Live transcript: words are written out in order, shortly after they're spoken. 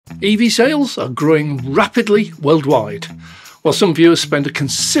EV sales are growing rapidly worldwide. While some viewers spend a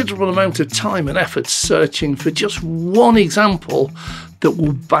considerable amount of time and effort searching for just one example that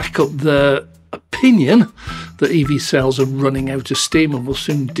will back up their opinion that EV sales are running out of steam and will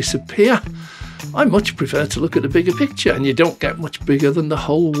soon disappear, I much prefer to look at the bigger picture, and you don't get much bigger than the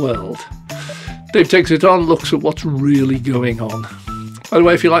whole world. Dave Takes It On looks at what's really going on. By the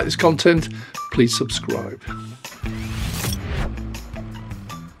way, if you like this content, please subscribe.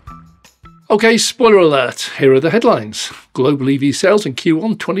 Okay, spoiler alert, here are the headlines. Global EV sales in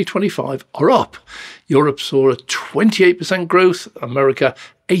Q1 2025 are up. Europe saw a 28% growth, America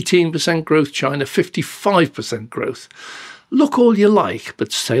 18% growth, China 55% growth. Look all you like,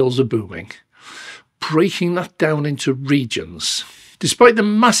 but sales are booming. Breaking that down into regions. Despite the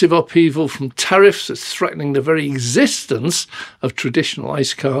massive upheaval from tariffs that's threatening the very existence of traditional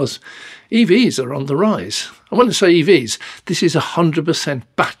ICE cars, EVs are on the rise. And when I say EVs, this is 100%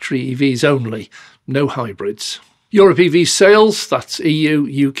 battery EVs only, no hybrids. Europe EV sales, that's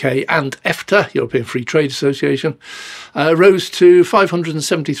EU, UK and EFTA, European Free Trade Association, rose to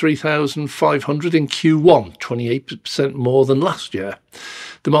 573,500 in Q1, 28% more than last year.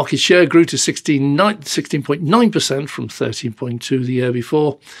 The market share grew to 16.9% from 13.2% the year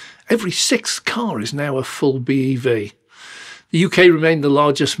before. Every sixth car is now a full BEV. The UK remained the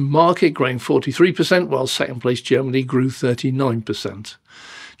largest market, growing 43%, while second place Germany grew 39%.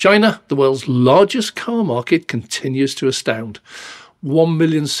 China, the world's largest car market, continues to astound.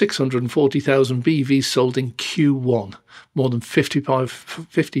 1,640,000 BEVs sold in Q1, more than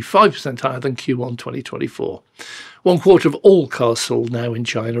 55% higher than Q1 2024. 1/4 of all cars sold now in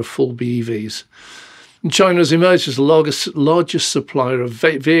China are full BEVs. And China has emerged as the largest supplier of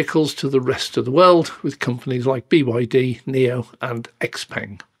vehicles to the rest of the world, with companies like BYD, NIO and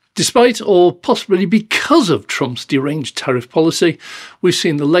XPeng. Despite, or possibly because of, Trump's deranged tariff policy, we've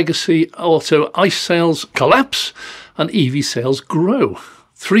seen the legacy auto ICE sales collapse and EV sales grow.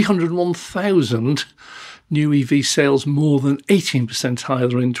 301,000 new EV sales, more than 18% higher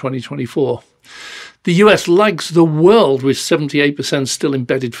than in 2024. The US lags the world, with 78% still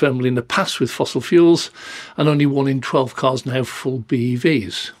embedded firmly in the past with fossil fuels, and only 1 in 12 cars now full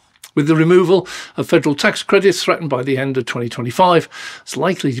BEVs. With the removal of federal tax credits threatened by the end of 2025, it's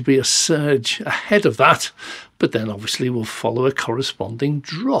likely to be a surge ahead of that, but then obviously will follow a corresponding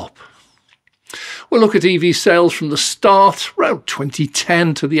drop. We'll look at EV sales from the start, around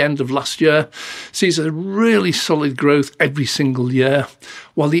 2010 to the end of last year, sees a really solid growth every single year,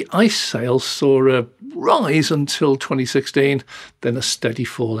 while the ICE sales saw a rise until 2016, then a steady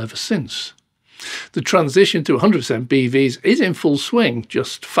fall ever since. The transition to 100% BEVs is in full swing,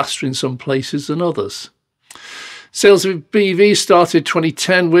 just faster in some places than others. Sales of BEVs started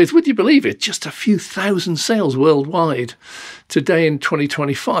 2010 with, would you believe it, just a few thousand sales worldwide. Today in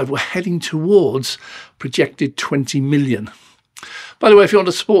 2025, we're heading towards projected 20 million. By the way, if you want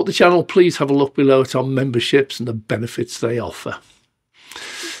to support the channel, please have a look below at our memberships and the benefits they offer.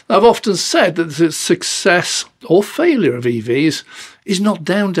 I've often said that the success or failure of EVs is not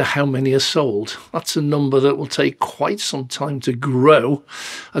down to how many are sold. That's a number that will take quite some time to grow,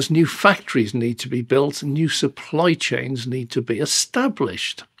 as new factories need to be built and new supply chains need to be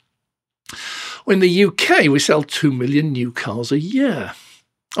established. In the UK, we sell 2 million new cars a year,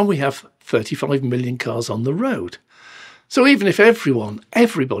 and we have 35 million cars on the road. So even if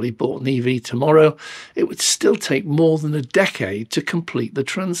everybody bought an EV tomorrow, it would still take more than a decade to complete the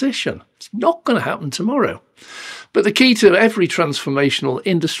transition. It's not going to happen tomorrow. But the key to every transformational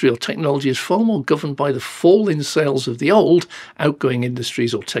industry or technology is far more governed by the fall in sales of the old, outgoing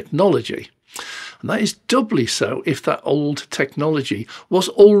industries or technology. And that is doubly so if that old technology was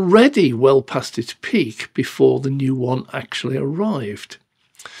already well past its peak before the new one actually arrived.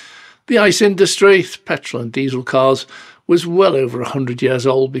 The ICE industry, petrol and diesel cars, was well over 100 years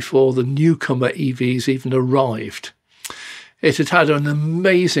old before the newcomer EVs even arrived. It had had an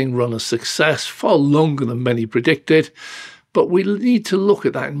amazing run of success, far longer than many predicted, but we need to look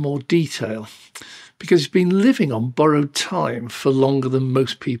at that in more detail, because it's been living on borrowed time for longer than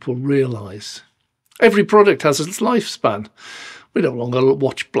most people realise. Every product has its lifespan. We no longer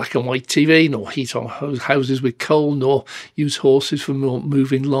watch black and white TV, nor heat our houses with coal, nor use horses for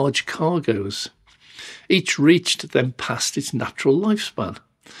moving large cargoes. Each reached, then passed its natural lifespan.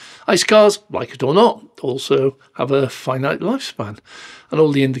 ICE cars, like it or not, also have a finite lifespan, and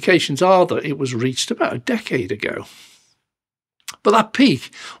all the indications are that it was reached about a decade ago. But that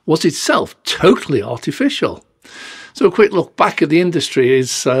peak was itself totally artificial. So a quick look back at the industry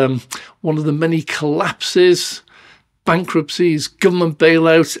is one of the many collapses, bankruptcies, government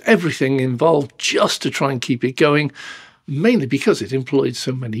bailouts, everything involved just to try and keep it going, mainly because it employed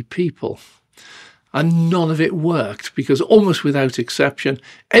so many people. And none of it worked because almost without exception,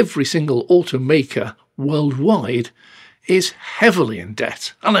 every single automaker worldwide is heavily in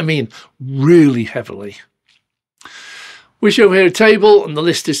debt. And I mean really heavily. We show here a table, and the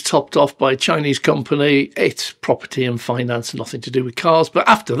list is topped off by a Chinese company. It's property and finance, nothing to do with cars. But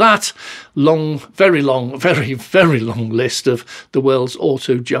after that, very long list of the world's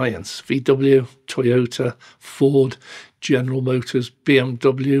auto giants. VW, Toyota, Ford, General Motors,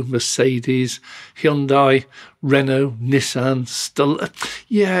 BMW, Mercedes, Hyundai, Renault, Nissan,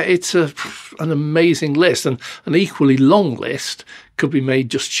 yeah, it's an amazing list, and an equally long list could be made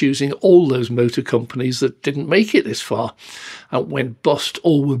just choosing all those motor companies that didn't make it this far and went bust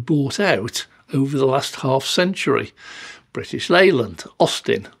or were bought out over the last half century. British Leyland,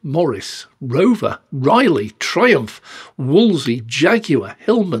 Austin, Morris, Rover, Riley, Triumph, Wolseley, Jaguar,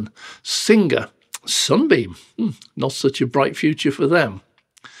 Hillman, Singer, Sunbeam. Not such a bright future for them.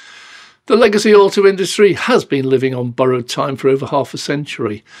 The legacy auto industry has been living on borrowed time for over half a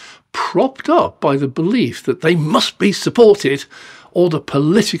century, propped up by the belief that they must be supported or the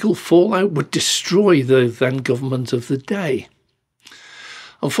political fallout would destroy the then government of the day.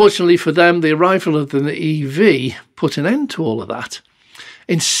 Unfortunately for them, the arrival of the EV put an end to all of that.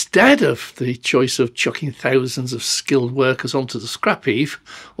 Instead of the choice of chucking thousands of skilled workers onto the scrap heap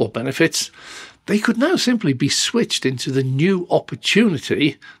or benefits, they could now simply be switched into the new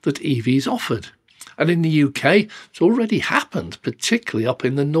opportunity that EVs offered. And in the UK, it's already happened, particularly up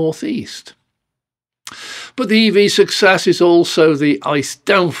in the northeast. But the EV success is also the ICE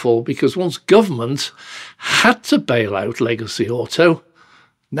downfall, because once government had to bail out legacy auto,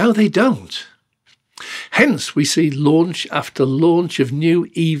 now they don't. Hence, we see launch after launch of new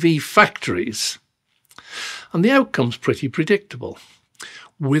EV factories. And the outcome's pretty predictable.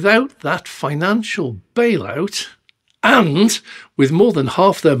 Without that financial bailout, and with more than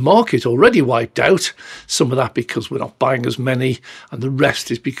half their market already wiped out, some of that because we're not buying as many, and the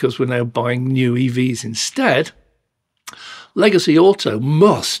rest is because we're now buying new EVs instead, legacy auto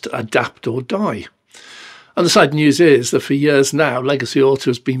must adapt or die. And the sad news is that for years now, legacy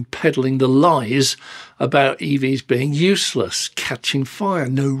auto has been peddling the lies about EVs being useless, catching fire,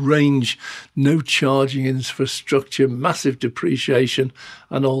 no range, no charging infrastructure, massive depreciation,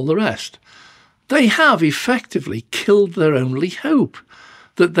 and all the rest. They have effectively killed their only hope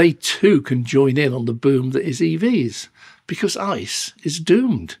that they too can join in on the boom that is EVs, because ICE is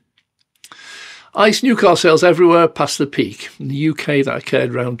doomed. ICE new car sales everywhere past the peak. In the UK, that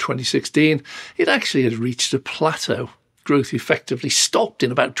occurred around 2016. It actually had reached a plateau. Growth effectively stopped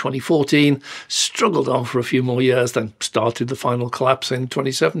in about 2014, struggled on for a few more years, then started the final collapse in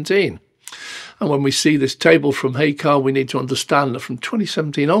 2017. And when we see this table from Heycar, we need to understand that from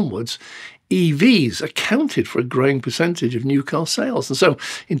 2017 onwards, EVs accounted for a growing percentage of new car sales. And so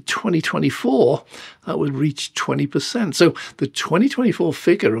in 2024, that would reach 20%. So the 2024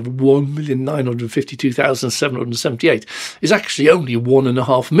 figure of 1,952,778 is actually only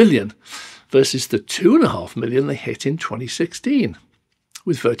 1.5 million versus the 2.5 million they hit in 2016,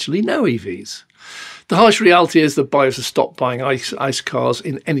 with virtually no EVs. The harsh reality is that buyers have stopped buying ICE cars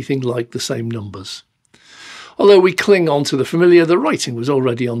in anything like the same numbers. Although we cling on to the familiar, the writing was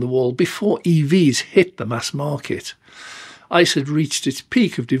already on the wall before EVs hit the mass market. ICE had reached its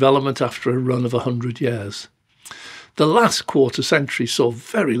peak of development after a run of 100 years. The last quarter century saw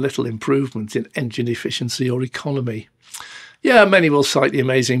very little improvement in engine efficiency or economy. Yeah, many will cite the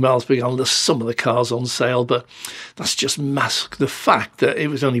amazing miles per gallon of some of the cars on sale, but that's just masked the fact that it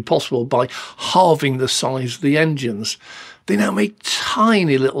was only possible by halving the size of the engines. They now make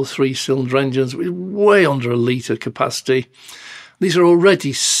tiny little 3-cylinder engines with way under a litre capacity. These are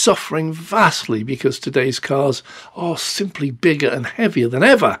already suffering vastly because today's cars are simply bigger and heavier than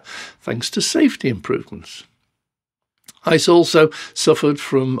ever, thanks to safety improvements. ICE also suffered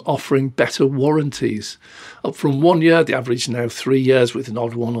from offering better warranties. Up from 1 year, the average now 3 years, with an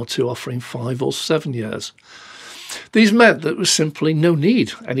odd one or two offering 5 or 7 years. These meant that there was simply no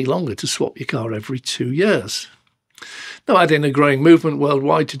need any longer to swap your car every 2 years. Now add in a growing movement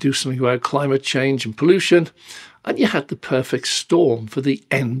worldwide to do something about climate change and pollution, and you had the perfect storm for the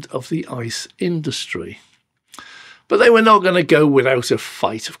end of the ICE industry. But they were not going to go without a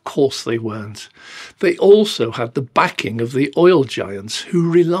fight. Of course they weren't. They also had the backing of the oil giants,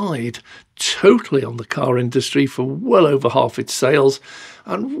 who relied totally on the car industry for well over half its sales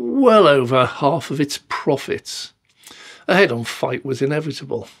and well over half of its profits. A head-on fight was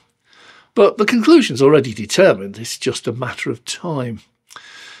inevitable. But the conclusion's already determined. It's just a matter of time.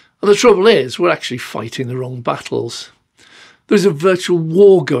 And the trouble is, we're actually fighting the wrong battles. There's a virtual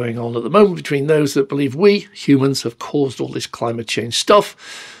war going on at the moment between those that believe we, humans, have caused all this climate change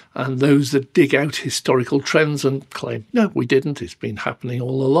stuff and those that dig out historical trends and claim, no, we didn't, it's been happening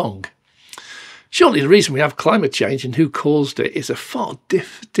all along. Surely the reason we have climate change and who caused it is a far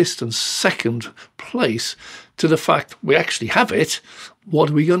distant second place to the fact we actually have it. What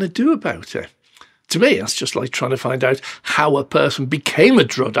are we going to do about it? To me, that's just like trying to find out how a person became a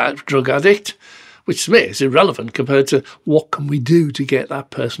drug addict, which to me is irrelevant compared to what can we do to get that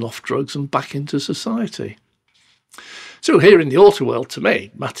person off drugs and back into society. So here in the auto world, to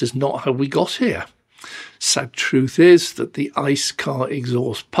me, it matters not how we got here. Sad truth is that the ICE car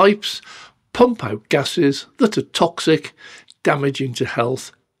exhaust pipes pump out gases that are toxic, damaging to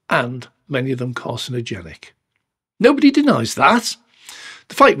health, and many of them carcinogenic. Nobody denies that.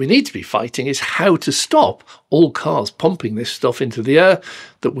 The fight we need to be fighting is how to stop all cars pumping this stuff into the air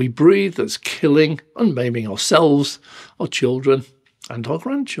that we breathe that's killing and maiming ourselves, our children, and our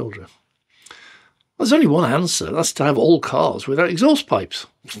grandchildren. There's only one answer, that's to have all cars without exhaust pipes.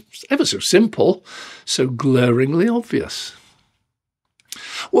 It's ever so simple, so glaringly obvious.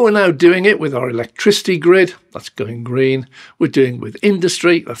 Well, we're now doing it with our electricity grid, that's going green. We're doing it with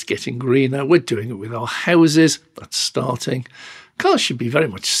industry, that's getting greener. We're doing it with our houses, that's starting. Cars should be very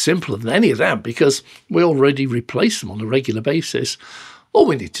much simpler than any of them because we already replace them on a regular basis. All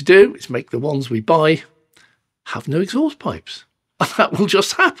we need to do is make the ones we buy have no exhaust pipes. And that will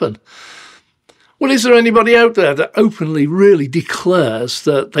just happen. Well, is there anybody out there that openly really declares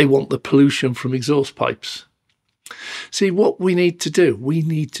that they want the pollution from exhaust pipes? See, what we need to do, we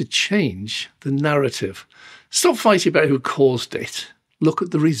need to change the narrative. Stop fighting about who caused it. Look at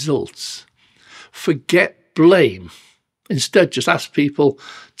the results. Forget blame. Instead, just ask people,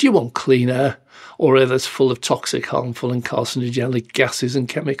 do you want clean air or air that's full of toxic, harmful and carcinogenic gases and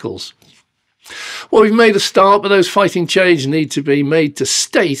chemicals? Well, we've made a start, but those fighting change need to be made to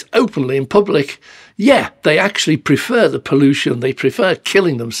state openly in public, yeah, they actually prefer the pollution, they prefer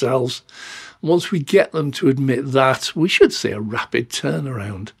killing themselves. Once we get them to admit that, we should see a rapid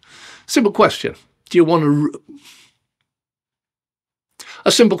turnaround. Simple question. Do you want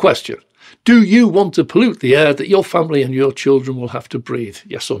a simple question. Do you want to pollute the air that your family and your children will have to breathe?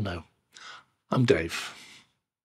 Yes or no? I'm Dave.